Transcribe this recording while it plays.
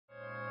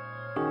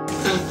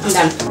I'm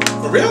done.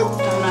 For real?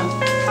 I'm done.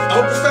 I'm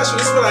a professional.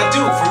 This is what I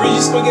do. For real, you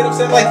just gonna get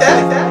upset like that?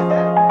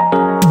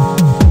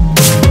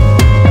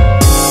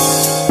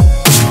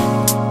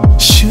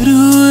 Shoulda,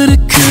 woulda,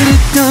 coulda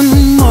done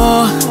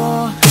more.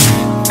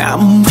 Now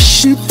I'm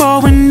wishing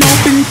for an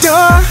open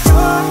door.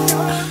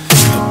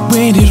 But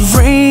when it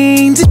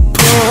rains, it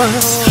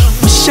pours.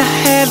 Wish I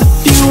had the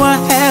view I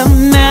have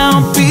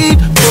now before.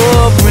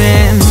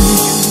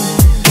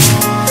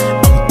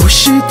 I'm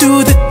pushing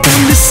through the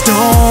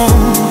thunderstorm,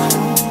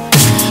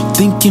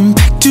 thinking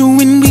back to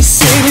when we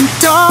sat and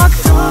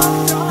talked.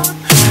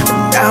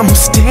 Now I'm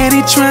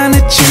steady trying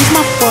to change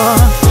my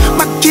world.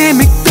 My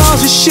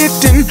chemicals are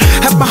shifting,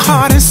 have my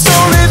heart and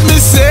soul is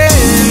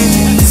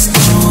missing.